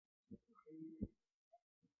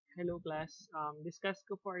Hello class. Discuss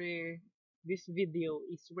ko for this video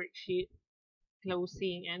is worksheet,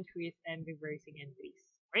 closing entries, and reversing entries.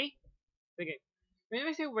 Okay? Okay. When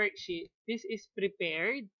we say worksheet, this is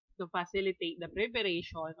prepared to facilitate the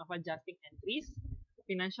preparation of adjusting entries,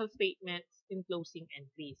 financial statements, and closing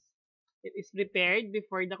entries. It is prepared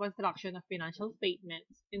before the construction of financial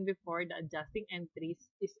statements and before the adjusting entries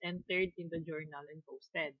is entered in the journal and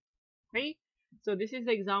posted. Okay? So, this is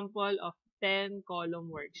the example of 10-column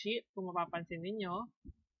worksheet. Kung mapapansin ninyo,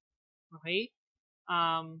 okay?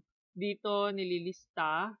 Dito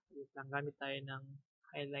nililista. Wait lang, gamit tayo ng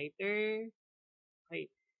highlighter. Okay.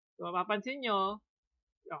 So, mapapansin nyo,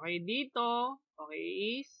 okay, dito, okay,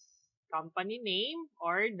 is company name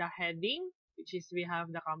or the heading, which is we have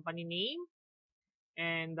the company name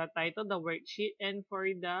and the title, the worksheet, and for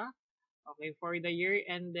the year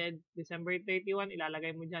ended December 31,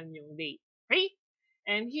 ilalagay mo dyan yung date. Okay?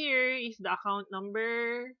 And here is the account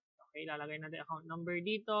number. Okay, ilalagay natin account number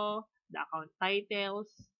dito, the account titles,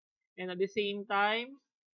 and at the same time,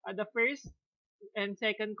 at the first and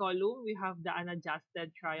second column, we have the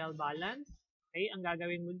unadjusted trial balance. Okay, ang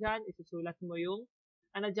gagawin mo dyan, isusulat mo yung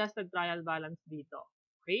unadjusted trial balance dito.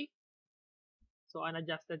 Okay? So,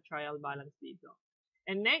 unadjusted trial balance dito.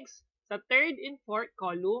 And next, sa third and fourth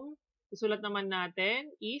column, susulat naman natin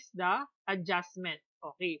is the adjustment.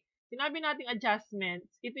 Okay. Sinabi nating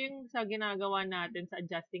adjustments, ito yung sa ginagawa natin sa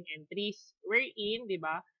adjusting entries. Wherein, di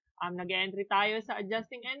ba, nag-entry tayo sa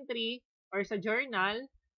adjusting entry or sa journal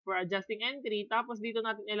for adjusting entry, tapos dito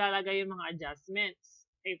natin ilalagay yung mga adjustments.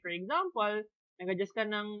 Okay, for example, nag-adjust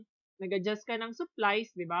ka ng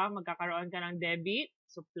supplies, di ba? Magkakaroon ka ng debit,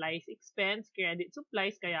 supplies expense, credit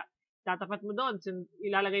supplies, kaya tatapat mo doon. So,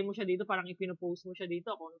 ilalagay mo siya dito, parang ipinopost mo siya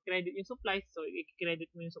dito. Kung credit yung supplies, so i-credit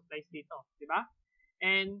mo yung supplies dito. Di ba?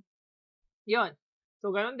 And, yon. So,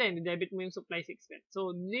 ganun din, debit mo yung supplies expense. So,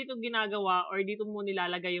 dito ginagawa or dito mo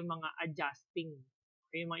nilalagay yung mga adjusting.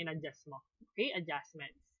 Okay, yung mga in-adjust mo. Okay,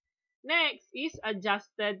 adjustments. Next is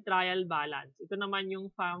adjusted trial balance. Ito naman yung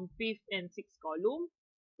from 5th and 6th column.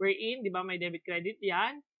 Wherein, di ba, may debit credit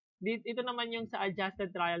yan. Ito naman yung sa adjusted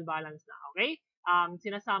trial balance na. Okay?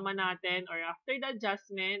 Sinasama natin or after the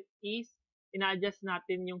adjustment is ina-adjust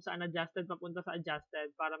natin yung sa unadjusted papunta sa adjusted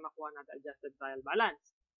para makuha natin adjusted trial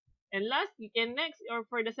balance. And last, and next, or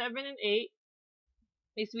for the 7 and 8,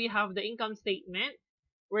 is we have the income statement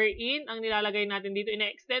wherein ang nilalagay natin dito,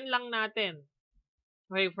 ina-extend lang natin.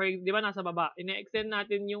 Okay, for, di ba, nasa baba, ina-extend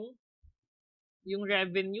natin yung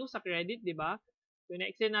revenue sa credit, di ba? So,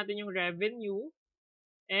 ina-extend natin yung revenue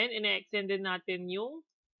and ina-extend din natin yung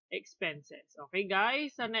expenses. Okay,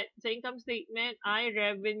 guys? Sa income statement ay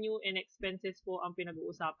revenue and expenses po ang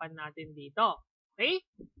pinag-uusapan natin dito. Okay?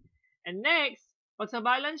 And next, pag sa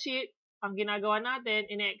balance sheet, ang ginagawa natin,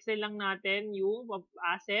 ina-extend lang natin yung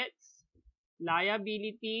assets,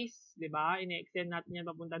 liabilities, di ba? Ina-extend natin yan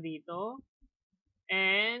papunta dito.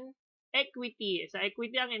 And equity. Sa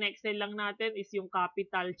equity, ang ina-extend lang natin is yung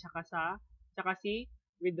capital tsaka si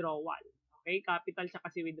withdrawal. Okay? Capital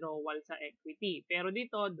tsaka si withdrawal sa equity. Pero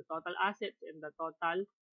dito, the total assets and the total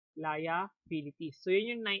liabilities. So,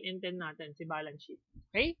 yun yung 9 and 10 natin, si balance sheet.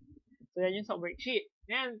 Okay? So, yan yung sa worksheet.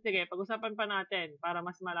 Ngayon, sige, pag-usapan pa natin para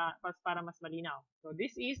mas malinaw. So,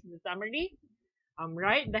 this is the summary.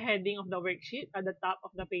 Write the heading of the worksheet at the top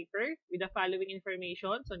of the paper with the following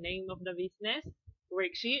information. So, name of the business,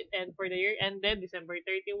 worksheet, and for the year ended December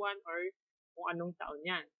 31 or kung anong taon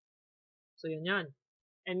yan. So, yun yan.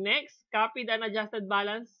 And next, copy the unadjusted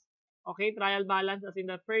balance. Okay, trial balance as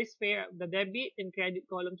in the first pair of the debit and credit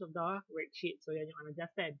columns of the worksheet. So, yan yung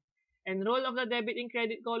unadjusted. And roll of the debit and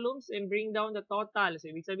credit columns and bring down the total. So,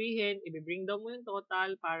 ibig sabihin, i-bring down mo yung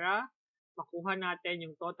total para makuha natin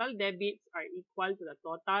yung total debits are equal to the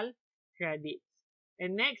total credits.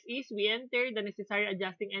 And next is, we enter the necessary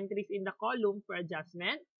adjusting entries in the column for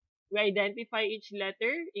adjustment. We identify each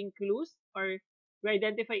letter enclosed or we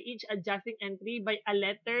identify each adjusting entry by a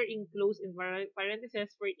letter enclosed in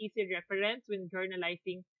parentheses for easy reference when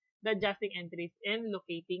journalizing the adjusting entries and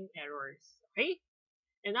locating errors. Okay?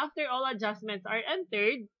 And after all adjustments are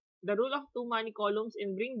entered, the rule of two money columns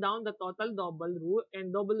and bring down the total double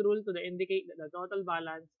rule to indicate that the total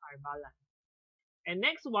balance are balanced. And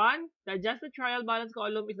next one, the adjusted trial balance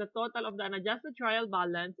column is the total of the unadjusted trial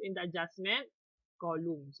balance in the adjustment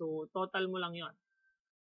column. So, total mo lang yon.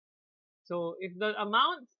 So, if the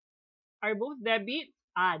amounts are both debit,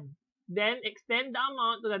 add. Then, extend the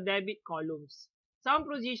amount to the debit columns. Some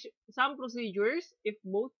procedures, if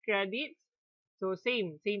both credits, so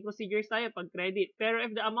same procedures tayo pag credit. Pero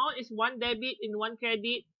if the amount is one debit and one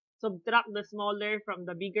credit, subtract the smaller from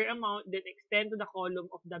the bigger amount, then extend to the column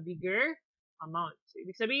of the bigger amount. So,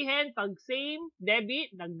 ibig sabihin, pag same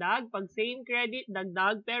debit, dagdag. Pag same credit,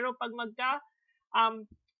 dagdag. Pero pag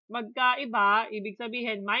magkaiba, ibig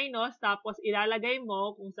sabihin minus, tapos ilalagay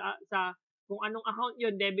mo kung kung anong account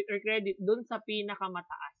yun, debit or credit, dun sa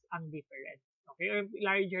pinakamataas ang difference. Okay? Or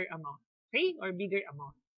larger amount. Okay? Or bigger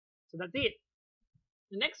amount. So, that's it.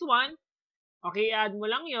 The next one, okay, add mo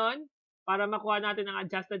lang yon para makuha natin ang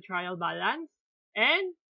adjusted trial balance.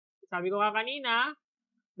 And, sabi ko nga kanina,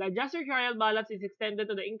 the adjusted trial balance is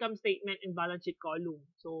extended to the income statement and balance sheet column.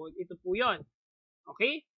 So, ito po yon.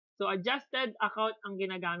 Okay? So, adjusted account ang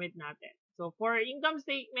ginagamit natin. So, for income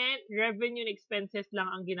statement, revenue and expenses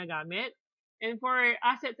lang ang ginagamit. And for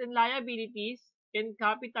assets and liabilities, and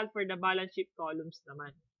capital for the balance sheet columns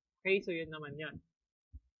naman. Okay? So, yun naman yun.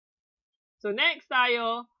 So, next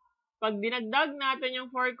tayo, pag dinagdag natin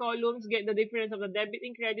yung 4 columns, get the difference of the debit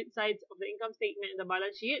and credit sides of the income statement and the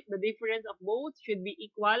balance sheet. The difference of both should be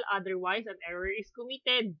equal, otherwise an error is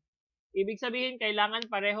committed. Ibig sabihin, kailangan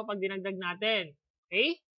pareho pag dinagdag natin.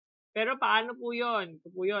 Okay? Pero paano po yun? Ito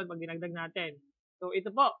po yun pag dinagdag natin. So,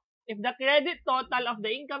 ito po. If the credit total of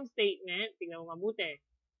the income statement, tingnan mo mabuti.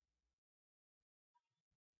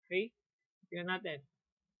 Okay? Tingnan natin.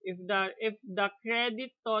 If the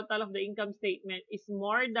credit total of the income statement is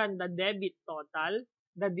more than the debit total,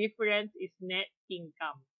 the difference is net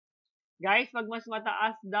income. Guys, pag mas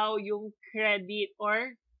mataas daw yung credit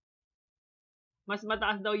or mas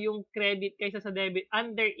mataas daw yung credit kaysa sa debit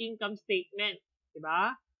under income statement,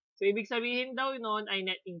 diba? So, ibig sabihin daw noon ay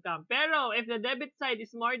net income. Pero, if the debit side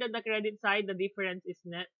is more than the credit side, the difference is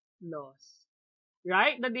net loss.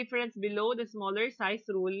 Write the difference below the smaller size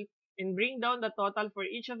rule and bring down the total for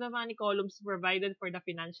each of the money columns provided for the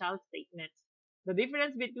financial statements. The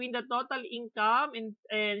difference between the total income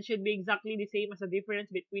and should be exactly the same as the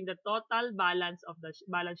difference between the total balance of the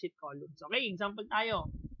balance sheet columns. Okay, example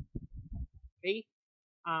tayo. Okay?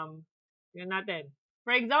 Yan natin.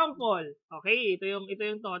 For example, okay, ito yung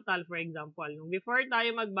total for example. Nung before tayo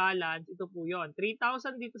mag-balance, ito po yon.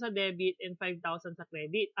 3,000 dito sa debit and 5,000 sa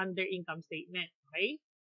credit under income statement. Okay?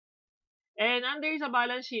 And under sa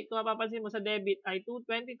balance sheet, kung mapapansin mo sa debit ay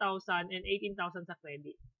 20,000 and 18,000 sa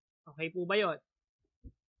credit. Okay po ba yun?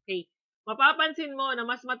 Okay. Mapapansin mo na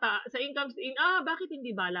mas mataas sa income statement, bakit hindi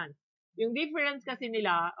balance? Yung difference kasi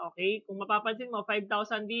nila, okay, kung mapapansin mo,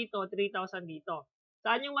 5,000 dito, 3,000 dito.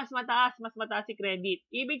 Saan yung mas mataas? Mas mataas si credit.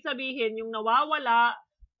 Ibig sabihin, yung nawawala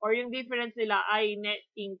or yung difference nila ay net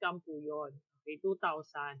income po yun. Okay,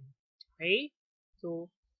 2,000. Okay? So,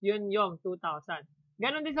 yun yung 2,000.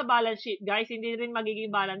 Ganon din sa balance sheet. Guys, hindi rin magiging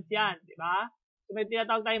balance yan. Diba? So, may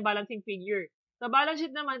tinatawag tayong balancing figure. Sa balance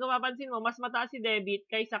sheet naman, kung mapapansin mo, mas mataas si debit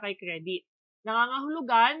kaysa kay credit.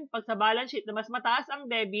 Nangangahulugan, pag sa balance sheet na mas mataas ang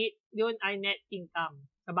debit, yun ay net income.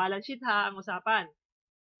 Sa balance sheet ha, ang usapan.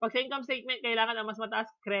 Pag sa income statement, kailangan ang mas mataas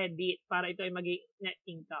credit para ito ay maging net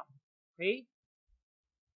income. Okay?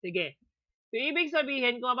 Sige. So, ibig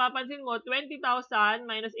sabihin, kung mapapansin mo, 20,000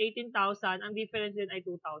 minus 18,000, ang difference din ay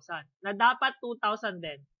 2,000. Na dapat 2,000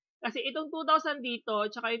 din. Kasi itong 2,000 dito,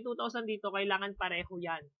 tsaka yung 2,000 dito, kailangan pareho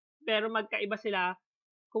yan. Pero magkaiba sila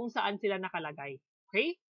kung saan sila nakalagay.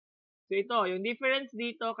 Okay? So, ito, yung difference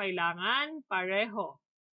dito, kailangan pareho.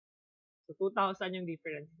 So, 2,000 yung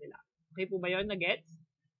difference nila. Okay po ba yun? Na-gets?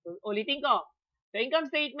 So, ulitin ko. Sa income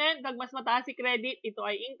statement, pag mas mataas si credit, ito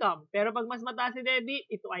ay income. Pero pag mas mataas si debit,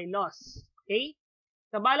 ito ay loss. Okay?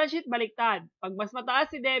 Sa balance sheet, baliktad. Pag mas mataas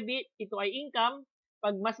si debit, ito ay income.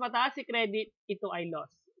 Pag mas mataas si credit, ito ay loss.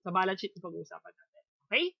 Sa balance sheet, pag-uusapan natin.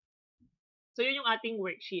 Okay? So, yun yung ating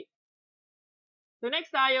worksheet. So, next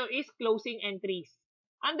tayo is closing entries.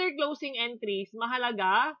 Under closing entries,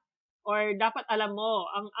 mahalaga or dapat alam mo,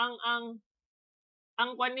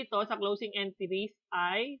 ang kwan nito sa closing entries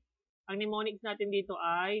ay, ang mnemonics natin dito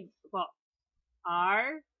ay, ito po,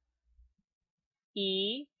 R,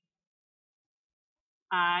 E,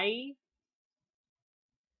 I,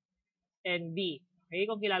 and B. Okay,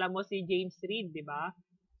 kung kilala mo si James Reid, di ba?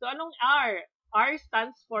 So, anong R? R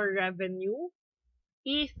stands for revenue,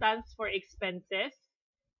 E stands for expenses,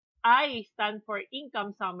 I stands for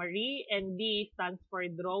income summary, and D stands for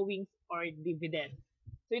drawings or dividends.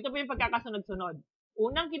 So, ito po yung pagkakasunod-sunod.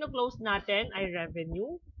 Unang kino-close natin ay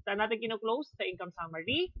revenue. Saan natin kino-close? Sa income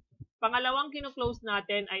summary. Pangalawang kino-close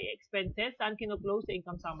natin ay expenses. Saan kino-close? Sa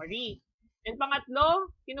income summary. And pangatlo,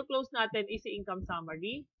 kino-close natin is si income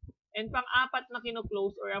summary. And pang-apat na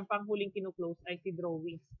kino-close or ang panghuling kino-close ay si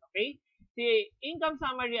drawings. Okay? Si income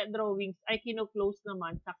summary at drawings ay kino-close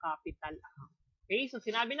naman sa capital account. Okay? So,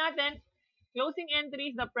 sinabi natin, closing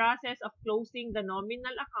entry is the process of closing the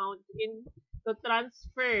nominal account to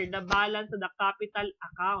transfer the balance to the capital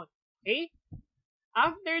account. Okay?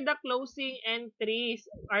 After the closing entries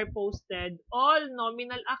are posted, all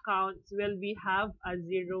nominal accounts will have a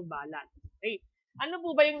zero balance. Okay. Ano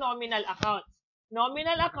po ba yung nominal accounts?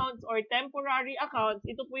 Nominal accounts or temporary accounts,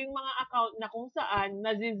 ito po yung mga account na kung saan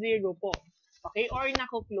nazi-zero po. Okay? Or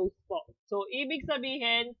nako-close po. So, ibig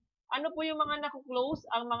sabihin, ano po yung mga nako-close?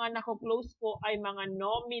 Ang mga nako-close po ay mga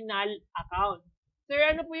nominal account. So,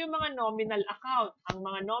 ano po yung mga nominal account? Ang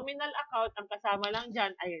mga nominal account, ang kasama lang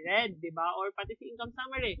dyan ay red, di ba? Or pati si income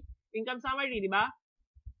summary. Income summary, di ba?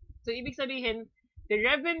 So, ibig sabihin, the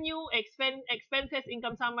revenue, expenses,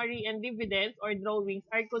 income summary, and dividends or drawings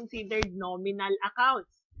are considered nominal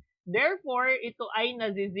accounts. Therefore, ito ay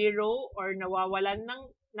nazi-zero or nawawalan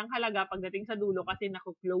ng halaga pagdating sa dulo kasi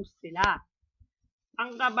nako-close sila.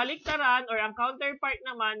 Ang kabaliktaran or ang counterpart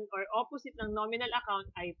naman or opposite ng nominal account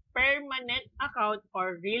ay permanent account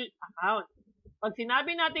or real account. Pag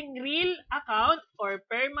sinabi nating real account or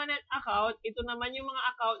permanent account, ito naman yung mga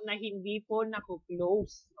account na hindi po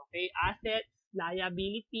nako-close. Okay? Assets,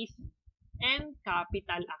 liabilities, and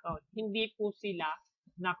capital account. Hindi po sila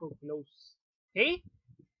nako-close. Okay?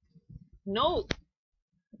 Note,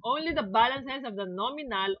 only the balances of the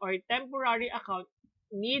nominal or temporary account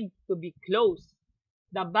need to be closed.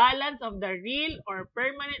 The balance of the real or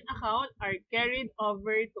permanent account are carried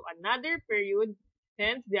over to another period,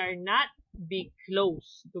 hence they are not to be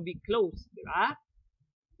closed, di ba?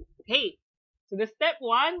 Okay. So the step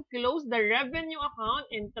 1, close the revenue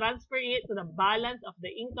account and transfer it to the balance of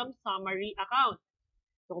the income summary account.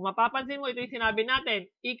 So kung mapapansin mo, ito yung sinabi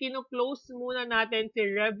natin, ikino-close muna natin si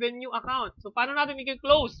revenue account. So paano natin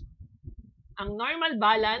i-close? Ang normal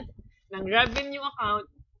balance ng revenue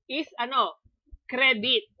account is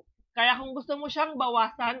credit. Kaya kung gusto mo siyang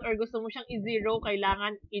bawasan or gusto mo siyang i-zero,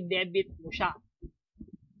 kailangan i-debit mo siya.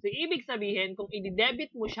 So, ibig sabihin, kung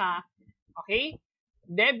i-debit mo siya, okay,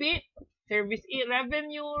 debit, service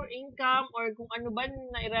revenue, income, or kung ano ba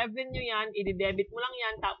na revenue yan, i-debit mo lang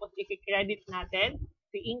yan, tapos i-credit natin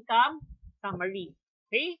si income summary.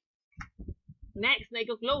 Okay? Next, na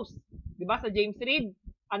i-close. Diba sa James Reid?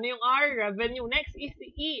 Ano yung R? Revenue. Next is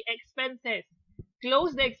the E, expenses.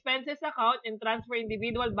 Close the expenses account and transfer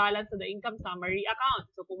individual balance to the income summary account.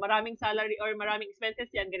 So, kung maraming salary or maraming expenses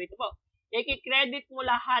yan, ganito po. I-credit mo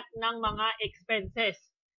lahat ng mga expenses.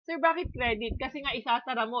 Sir, bakit credit? Kasi nga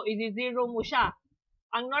isasara mo, i-zero mo siya.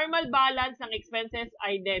 Ang normal balance ng expenses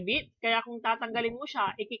ay debit, kaya kung tatanggalin mo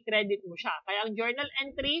siya, i-credit mo siya. Kaya ang journal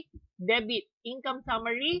entry, debit, income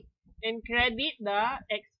summary, and credit the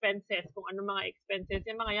expenses. Kung ano mga expenses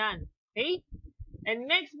yung mga yan. Okay? And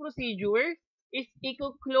next procedure is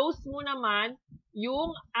i-close mo naman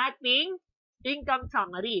yung ating income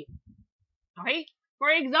summary. Okay? For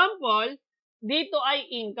example, dito ay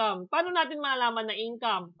income. Paano natin malalaman na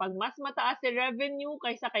income? Pag mas mataas si revenue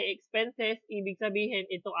kaysa kay expenses, ibig sabihin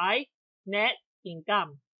ito ay net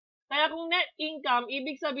income. Kaya kung net income,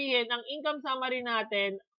 ibig sabihin ang income summary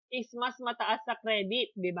natin is mas mataas sa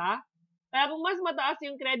credit, di ba? Kaya kung mas mataas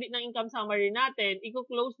yung credit ng income summary natin,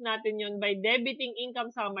 i-close natin yon by debiting income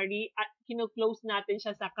summary at kino-close natin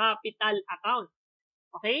siya sa capital account.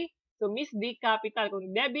 Okay? So, miss the capital.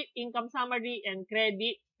 Kung debit income summary and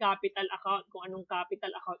credit capital account, kung anong capital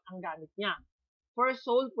account ang gamit niya. For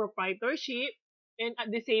sole proprietorship and at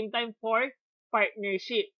the same time for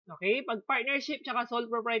partnership. Okay? Pag partnership tsaka sole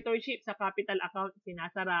proprietorship sa capital account,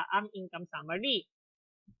 sinasara ang income summary.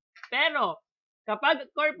 Pero, kapag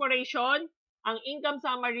corporation, ang income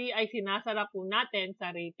summary ay sinasara po natin sa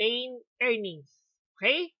retained earnings.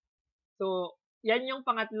 Okay? So, yan yung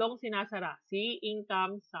pangatlong sinasara, si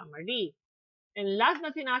income summary. And last na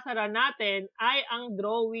sinasara natin ay ang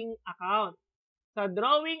drawing account. Sa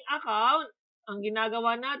drawing account, ang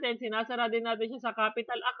ginagawa natin, sinasara din natin siya sa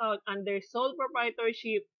capital account under sole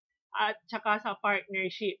proprietorship at saka sa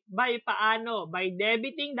partnership. By paano? By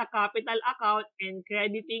debiting the capital account and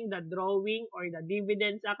crediting the drawing or the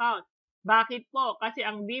dividends account. Bakit po? Kasi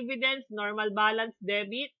ang dividends, normal balance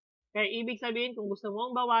debit. Kaya ibig sabihin, kung gusto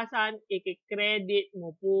mong bawasan, i-credit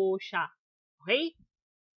mo po siya. Okay?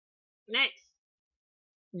 Next.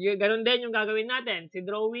 Ganun din yung gagawin natin. Si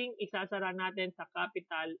drawing, isasara natin sa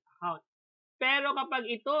capital account. Pero kapag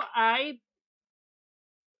ito ay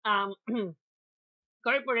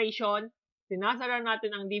corporation, sinasara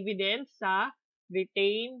natin ang dividends sa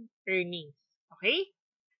retained earnings. Okay?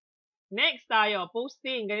 Next tayo,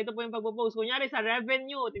 posting. Ganito po yung pagpo-post. Kunyari sa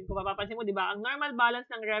revenue, kung mapapansin mo, di ba, ang normal balance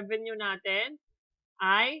ng revenue natin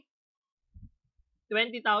ay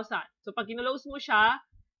 20,000. So, pag kinulose mo siya,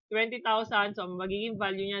 20,000, so magiging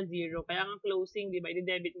value niya 0. Kaya ang closing, di ba,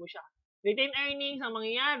 i-debit mo siya. Retained earnings, ang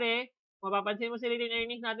mangyayari, Mapapansin mo sa retained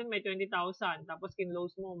earnings natin may 20,000. Tapos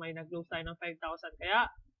kinlose mo, may nag-close tayo ng 5,000. Kaya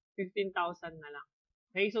 15,000 na lang.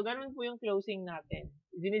 Okay, so ganun po yung closing natin.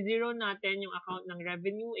 Zero natin yung account ng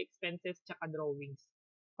revenue, expenses, tsaka drawings.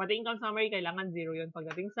 Pati income summary, kailangan 0 yun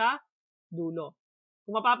pagdating sa dulo.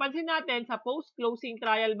 Kung mapapansin natin sa post-closing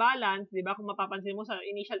trial balance, di ba, kung mapapansin mo sa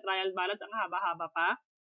initial trial balance, ang haba-haba pa.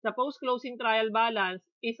 Sa post-closing trial balance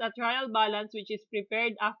is a trial balance which is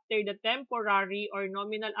prepared after the temporary or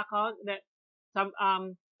nominal account that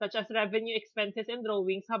such as revenue, expenses, and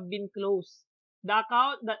drawings have been closed. The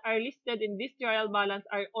accounts that are listed in this trial balance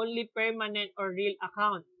are only permanent or real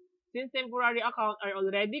accounts. Since temporary accounts are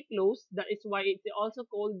already closed, that is why it's also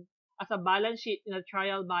called as a balance sheet in a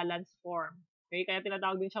trial balance form. Okay, kaya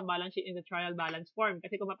tinatawag din siyang balance sheet in the trial balance form.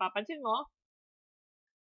 Kasi kung mapapansin mo,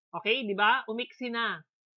 okay, di ba? Umiksi na.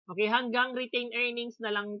 Okay, hanggang retained earnings na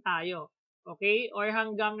lang tayo. Okay? Or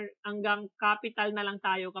hanggang capital na lang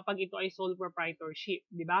tayo kapag ito ay sole proprietorship,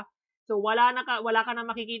 di ba? So wala ka na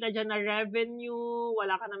makikita diyan na revenue,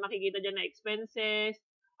 wala ka na makikita diyan na expenses,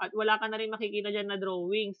 at wala ka na rin makikita diyan na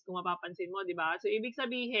drawings kung mapapansin mo, di ba? So ibig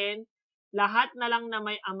sabihin, lahat na lang na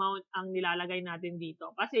may amount ang nilalagay natin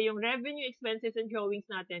dito. Kasi yung revenue, expenses, and drawings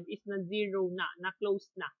natin is na zero na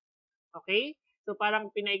closed na. Okay? So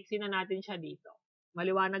parang pinaiksi na natin siya dito.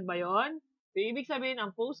 Maliwanag ba yon? So ibig sabihin,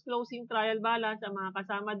 ang post-closing trial balance, ang mga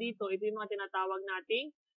kasama dito, ito yung mga tinatawag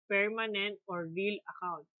nating permanent or real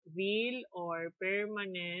account. Real or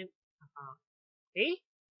permanent account. Okay?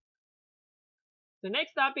 So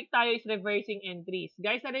next topic tayo is reversing entries.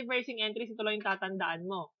 Guys, sa reversing entries, ito lang yung tatandaan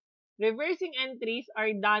mo. Reversing entries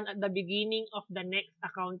are done at the beginning of the next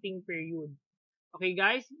accounting period. Okay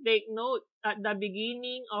guys, take note, at the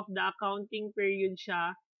beginning of the accounting period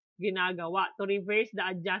siya ginagawa to reverse the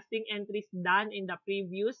adjusting entries done in the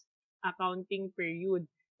previous accounting period.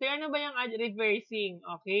 So ano ba yung reversing?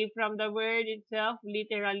 Okay, from the word itself,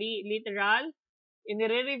 literal,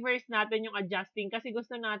 inire-reverse natin yung adjusting kasi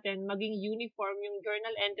gusto natin maging uniform yung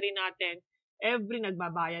journal entry natin every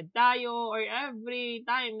nagbabayad tayo or every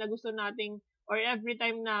time na gusto nating or every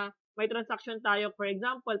time na may transaction tayo, for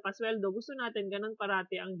example, pasweldo, gusto natin ganun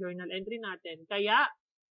parati ang journal entry natin. Kaya,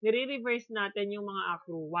 nire-reverse natin yung mga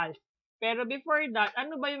accruals. Pero before that,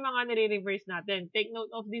 ano ba yung mga nire-reverse natin? Take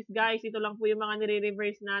note of this, guys. Ito lang po yung mga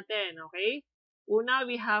nire-reverse natin, okay? Una,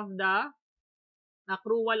 we have the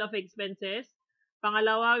accrual of expenses.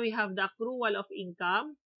 Pangalawa, we have the accrual of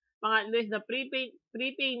income. Pangatlo is the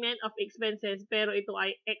prepayment of expenses, pero ito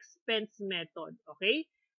ay expense method, okay?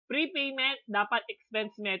 Prepayment, dapat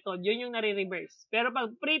expense method. Yun yung nare-reverse. Pero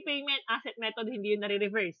pag prepayment, asset method, hindi yun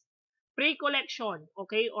nare-reverse. Pre-collection,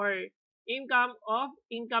 okay? Or income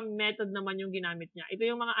method naman yung ginamit niya. Ito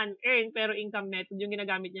yung mga unearned, pero income method yung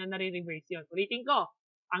ginagamit niya, nare-reverse yun. Ulitin ko,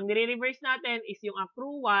 ang nare-reverse natin is yung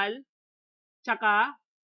accrual, tsaka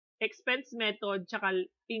expense method, tsaka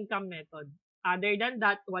income method. Other than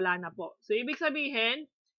that, wala na po. So, ibig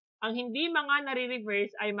sabihin, ang hindi mga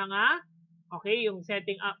nare-reverse ay mga okay, yung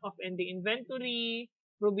setting up of ending inventory,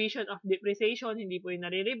 provision of depreciation, hindi po yung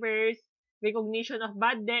nare-reverse. Recognition of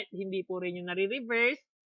bad debt, hindi po rin yung nare-reverse.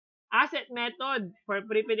 Asset method for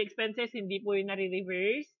prepaid expenses, hindi po yung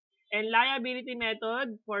nare-reverse. And liability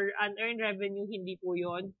method for unearned revenue, hindi po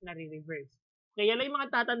yun nare-reverse. Kaya lang yung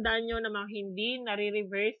mga tatandaan nyo na mga hindi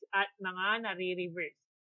nare-reverse at mga nare-reverse.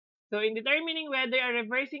 So, in determining whether a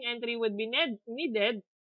reversing entry would be needed,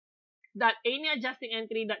 that any adjusting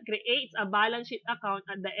entry that creates a balance sheet account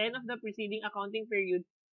at the end of the preceding accounting period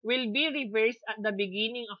will be reversed at the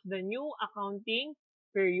beginning of the new accounting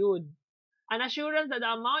period. An assurance that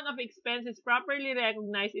the amount of expense is properly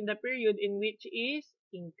recognized in the period in which is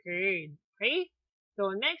incurred. Okay?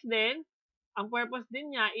 So, next then, ang purpose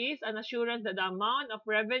din niya is an assurance that the amount of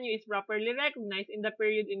revenue is properly recognized in the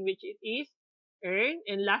period in which it is earned.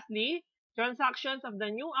 And lastly, transactions of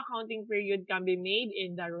the new accounting period can be made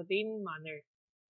in the routine manner.